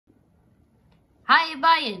Hi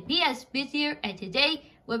everybody, PS Smith here, and today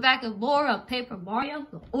we're back with more of Paper Mario,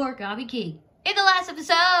 the Origami King. In the last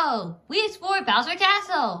episode, we explored Bowser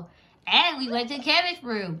Castle, and we went to Kevin's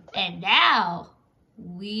room, and now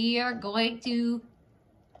we are going to...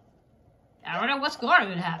 I don't know what's going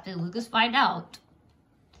to happen, let's find out.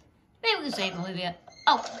 Maybe we can save Olivia.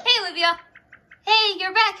 Oh, hey Olivia! Hey,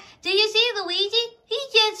 you're back! Did you see Luigi? He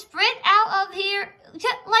just sprint out of here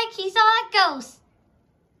like he saw a ghost.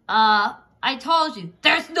 I told you,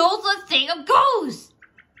 there's no such thing as ghosts!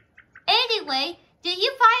 Anyway, did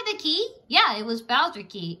you find the key? Yeah, it was Bowser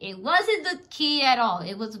key. It wasn't the key at all.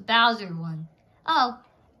 It was a Bowser one. Oh,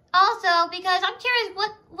 also, because I'm curious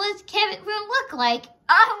what Kevin's room look like.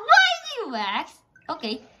 Why do you ask?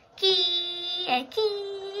 Okay, key, a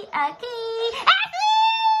key, a key. Ashlie!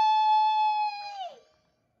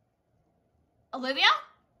 Olivia?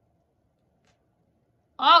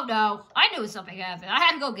 Oh no, I knew something happened. I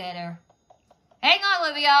had to go get her. Hang on,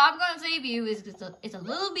 Olivia. I'm gonna save you. It's a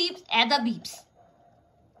little beeps and the beeps.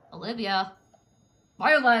 Olivia.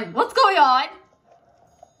 Marlon, what's going on?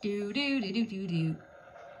 Do.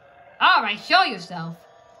 Alright, show yourself.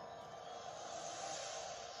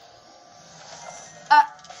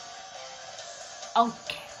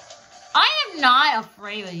 Okay. I am not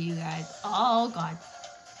afraid of you guys. Oh, God.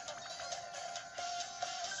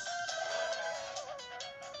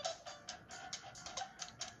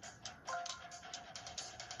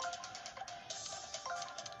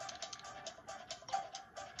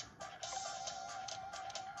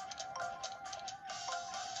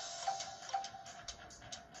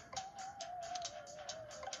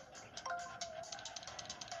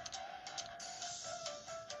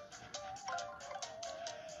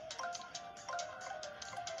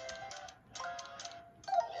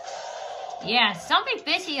 Yeah, something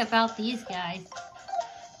fishy about these guys.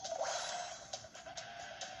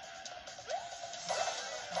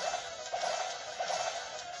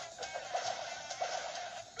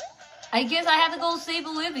 I guess I have to go save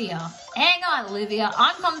Olivia. Hang on, Olivia.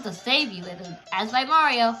 I'm coming to save you as by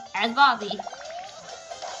Mario, as Bobby.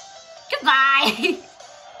 Goodbye!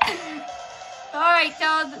 Alright,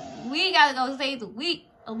 Toad. We gotta go save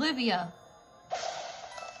Olivia.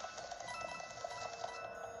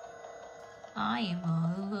 I am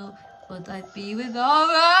all alone, but I feel it all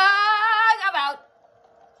right. I'm out.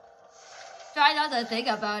 Try not to think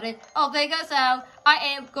about it. I'll think us out. I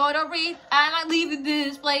am gonna read, and I'm leaving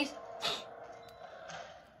this place.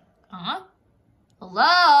 Huh?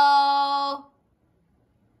 Hello?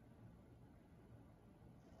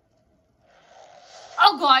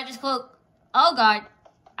 Oh God, just close. Oh God,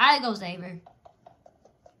 I gotta go save her.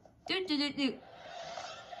 Do.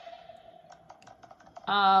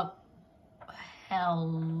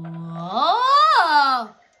 Hello?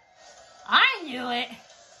 I knew it.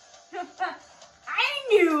 I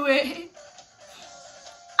knew it.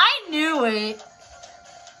 I knew it.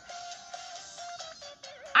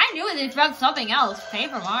 I knew it from something else.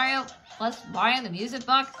 Paper Mario plus Mario the Music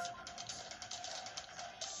Box.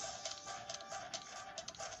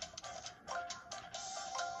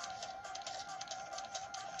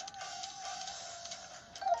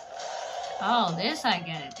 Oh, this I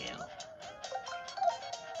gotta do.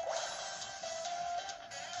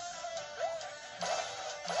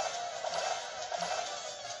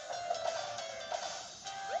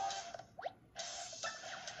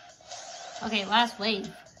 Okay, last wave.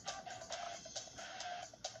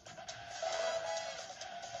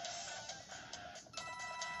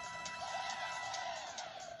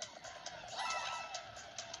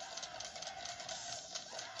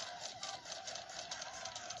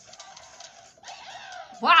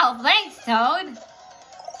 Wow, thanks, Toad!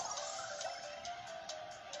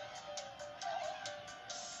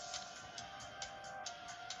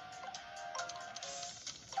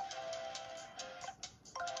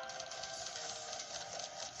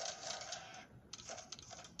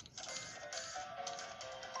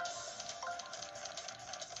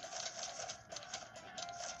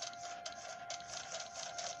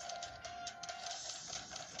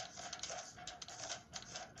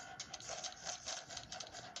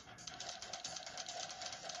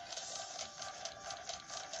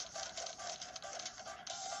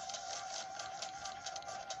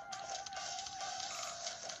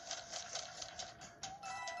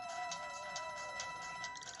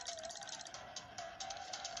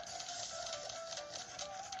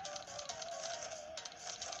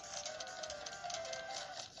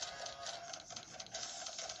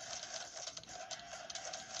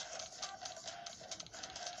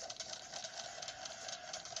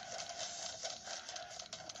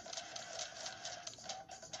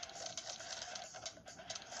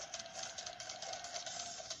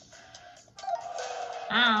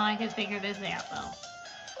 I can figure this out though.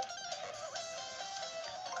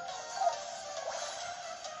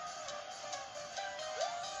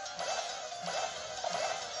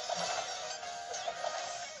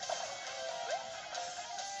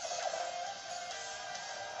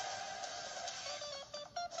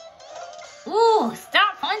 Ooh,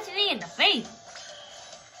 stop punching me in the face.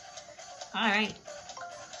 Alright.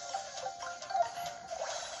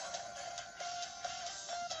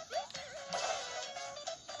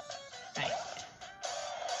 Right.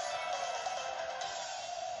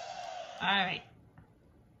 Alright.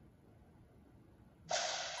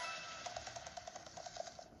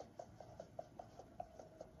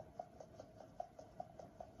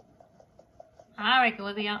 Alright,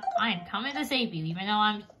 Olivia. I am coming to save you, even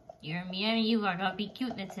though me and you are gonna be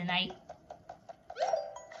cuteness tonight.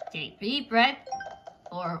 Take deep breath,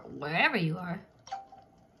 or wherever you are.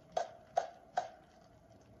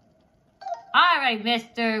 Alright,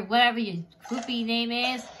 Mr. Whatever your creepy name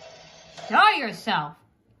is, show yourself.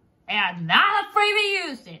 And I'm not afraid to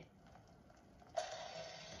use it.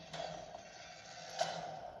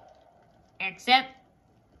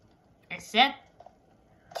 Except,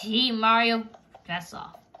 Team Mario, dress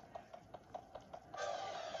off.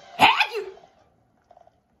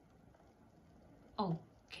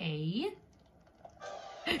 Okay.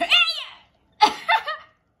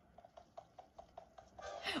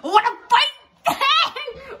 Wanna fight?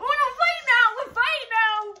 Wanna fight now? We're fighting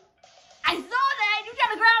now. I saw that. You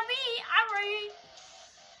gotta grab me. I'm ready.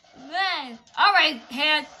 Man. Alright,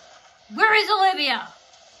 hand. Where is Olivia?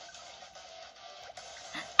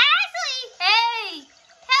 Ashlie! Hey!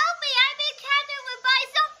 Help me! I've been captured by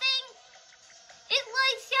something! It's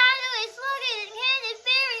like shadow is slugged and hand is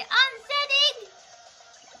very unsetting!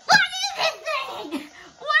 What is this thing?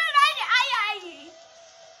 What did I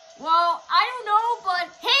Well, I don't know, but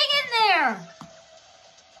hang in there!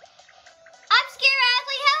 I'm scared,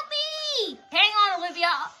 Ashlie! Help me! Hang on,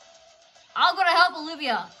 Olivia. I'm gonna help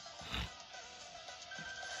Olivia.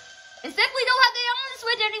 Except we don't have the on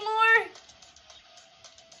switch anymore.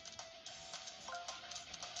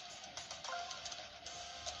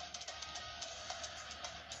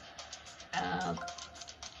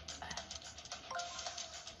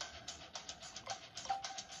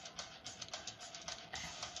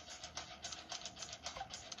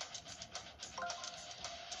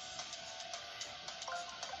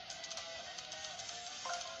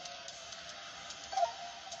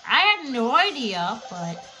 I have no idea, but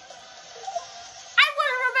I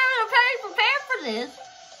wouldn't remember to be prepared for this.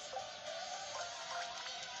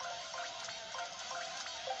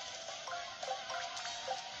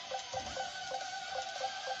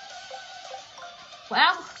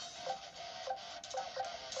 Well,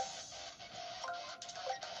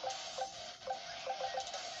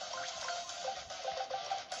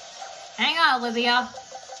 hang on, Olivia.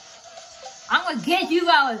 I'm gonna get you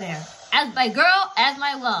out of there. As my girl, as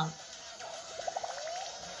my love.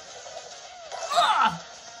 Ugh!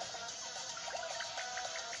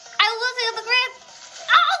 I'm losing the grip.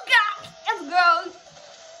 Oh God, it's gross.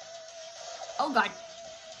 Oh God.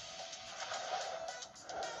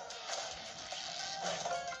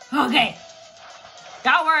 Okay.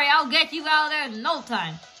 Don't worry, I'll get you out of there in no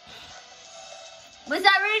time. But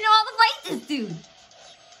I already know how to fight this dude.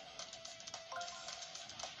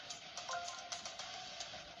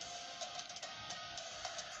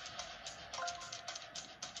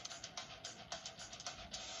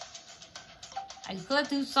 I could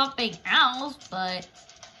do something else, but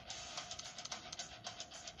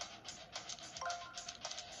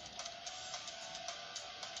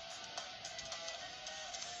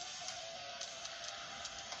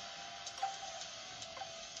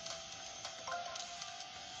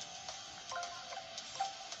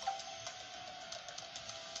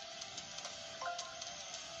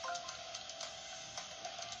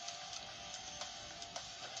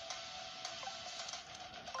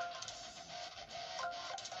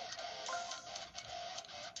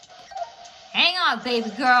hang on, baby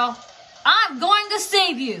girl. I'm going to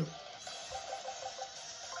save you.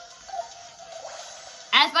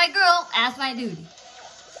 As my girl, as my duty.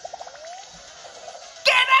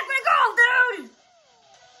 Get back with the girl, dude!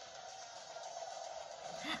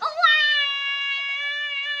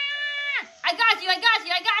 I got you, I got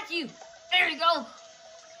you, I got you! There you go.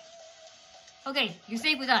 Okay, you're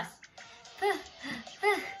safe with us.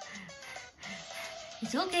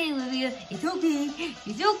 It's okay, Olivia. It's okay.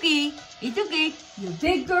 It's okay. It's okay. Your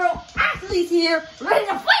big girl, Ashley's here, ready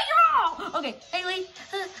to fight you all! Okay, Haley,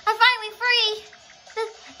 I'm finally free!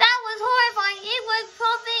 That was horrifying! It was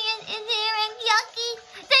pumping in there and yucky!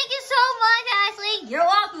 Thank you so much, Ashlie! you're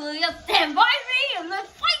welcome, Olivia. Stand by me and let's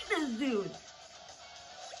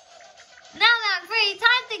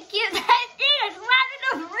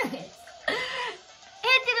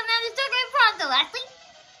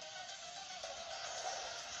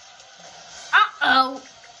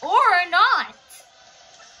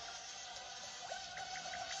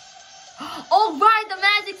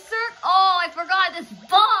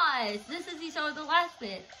was. This is the last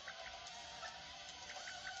bit.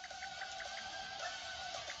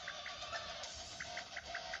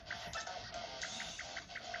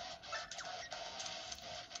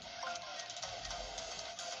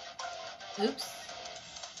 Oops.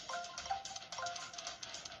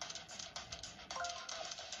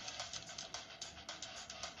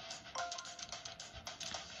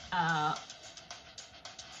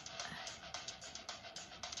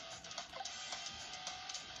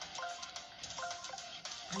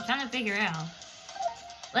 I'm trying to figure out.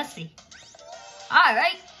 Let's see.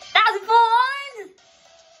 Alright, 1,000 points!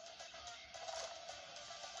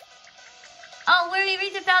 Oh, when we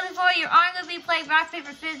reach 1,000 points, your arm will be playing rock,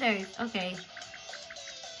 paper, scissors. Okay.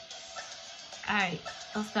 Alright,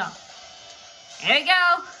 let's go. Here we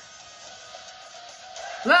go!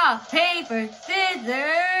 Rock, paper,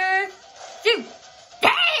 scissors, shoot!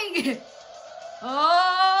 Dang!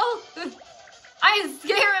 Oh! I'm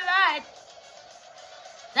scared of that!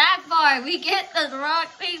 That far, we get the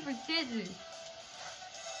rock, paper, scissors.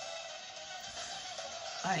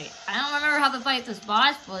 Alright, I don't remember how to fight this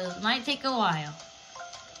boss, but it might take a while.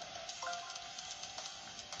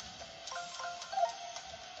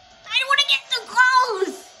 I don't want to get too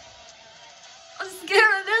close! I'm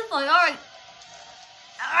scared of this one, alright.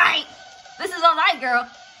 Alright, this is all right, girl.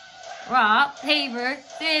 Rock, paper,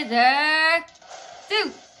 scissors,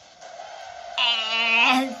 shoot!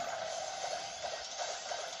 And...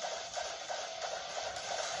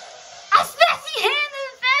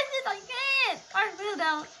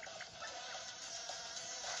 out.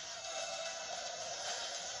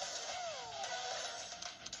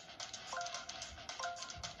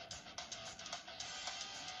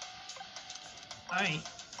 Alright.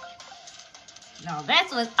 Now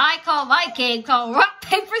that's what I call my game called Rock,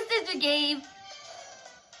 Paper, Scissors game.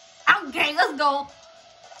 Okay, let's go.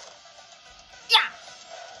 Yeah.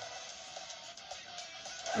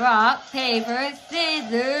 Rock, paper,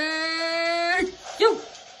 scissors, shoot.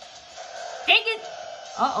 Take it.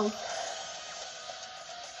 Uh-oh.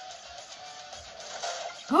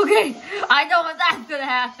 Okay, I know what that's gonna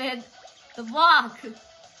happen. The block.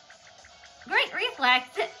 Great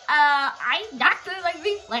reflex. I'm not gonna like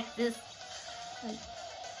reflexes.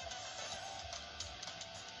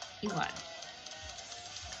 You won.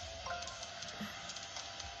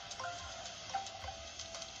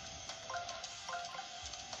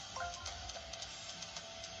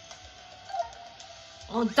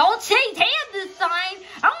 Oh, don't change hands this time.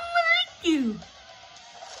 I'm gonna lick you.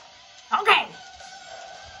 Okay.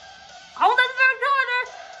 Hold on for a corner.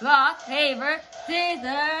 Rock, paper,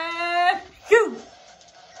 scissors, shoot.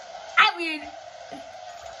 I win.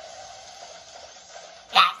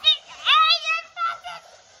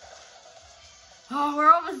 Oh,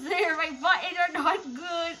 we're almost there. My buttons are not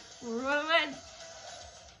good. We're gonna win.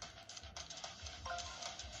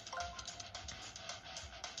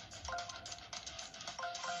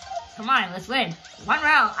 Come on, let's win. One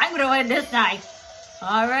round. I'm gonna win this time.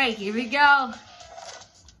 Alright, here we go.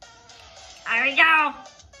 Here we go.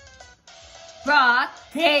 Rock,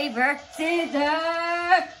 paper, scissors,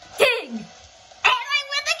 ting! And I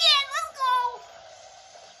win again.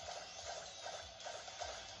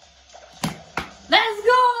 Let's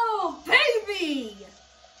go, baby!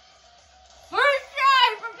 First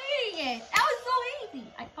try for beating it. That was so easy.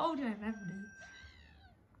 I told you I remembered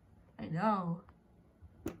it. I know.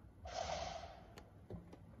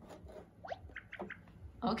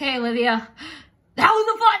 Okay, Olivia. That was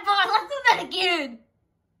a fun part. Let's do that again.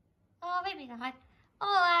 Oh, maybe not.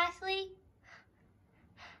 Oh, Ashlie.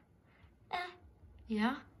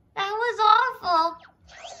 Yeah? That was awful.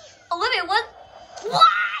 Olivia, what?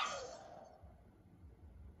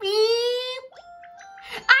 Beep.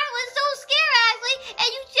 I was so scared, Ashlie, and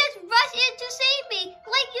you just rushed in to save me,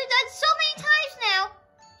 like you've done so many times now.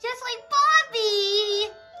 Just like Bobby.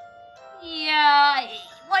 Yeah,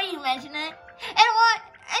 why do you mention it? And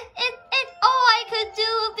all I could do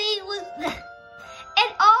was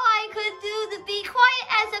and all I could do to be quiet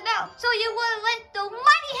as a mouse, so you wouldn't let the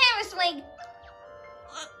mighty hammer swing.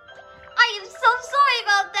 I am so sorry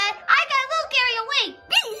about that. I got a little carried away.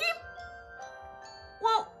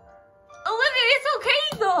 Well, Olivia, it's okay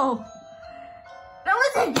though. That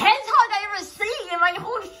was the intense hug I ever seen in my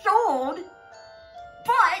whole soul.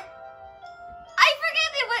 But I forget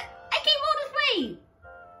it, but I came all this way.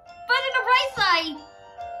 But in the bright side,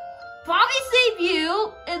 Bobby saved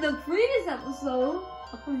you in the previous episode.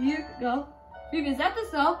 Here we go. Previous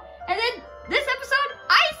episode. And then this episode,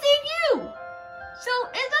 I saved you. So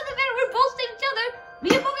it doesn't matter. We're both saving each other. Me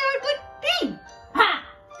and Bobby are a good team. Ha!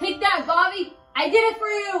 Take that, Bobby. I did it for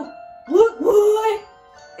you. What?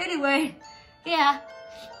 Anyway, yeah.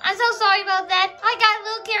 I I'm so sorry about that. I got a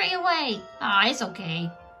little carried away. Ah, it's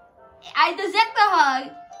okay. I deserve the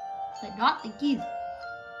hug, but not the kiss.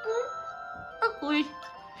 Of course.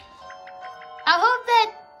 I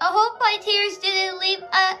hope my tears didn't leave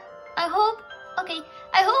I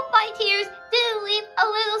hope my tears didn't leave a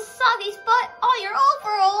little soggy spot on your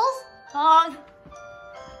overalls. Oh,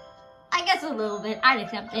 I guess a little bit. I'd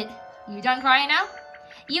accept it. You done crying now?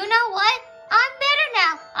 You know what? I'm better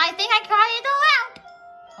now. I think I cried it all out.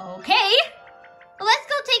 Okay. Let's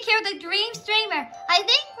go take care of the dream streamer. I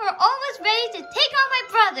think we're almost ready to take on my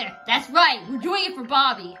brother. That's right. We're doing it for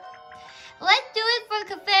Bobby. Let's do it for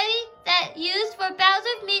the confetti that used for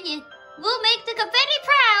Bowser's minion. We'll make the confetti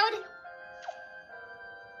proud.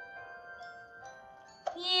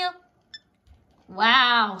 Yeah.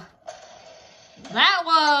 Wow. That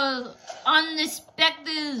was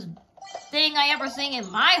unexpected thing I ever seen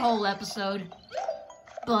in my whole episode.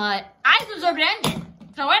 But I deserve an ending.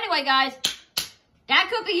 So anyway, guys,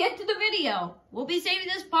 that could be it to the video. We'll be saving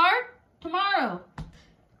this part tomorrow.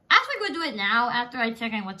 Actually, we're going to do it now after I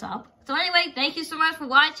check in what's up. So anyway, thank you so much for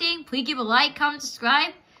watching. Please give a like, comment,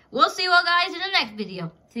 subscribe. We'll see you all guys in the next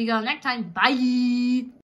video. See you guys next time. Bye.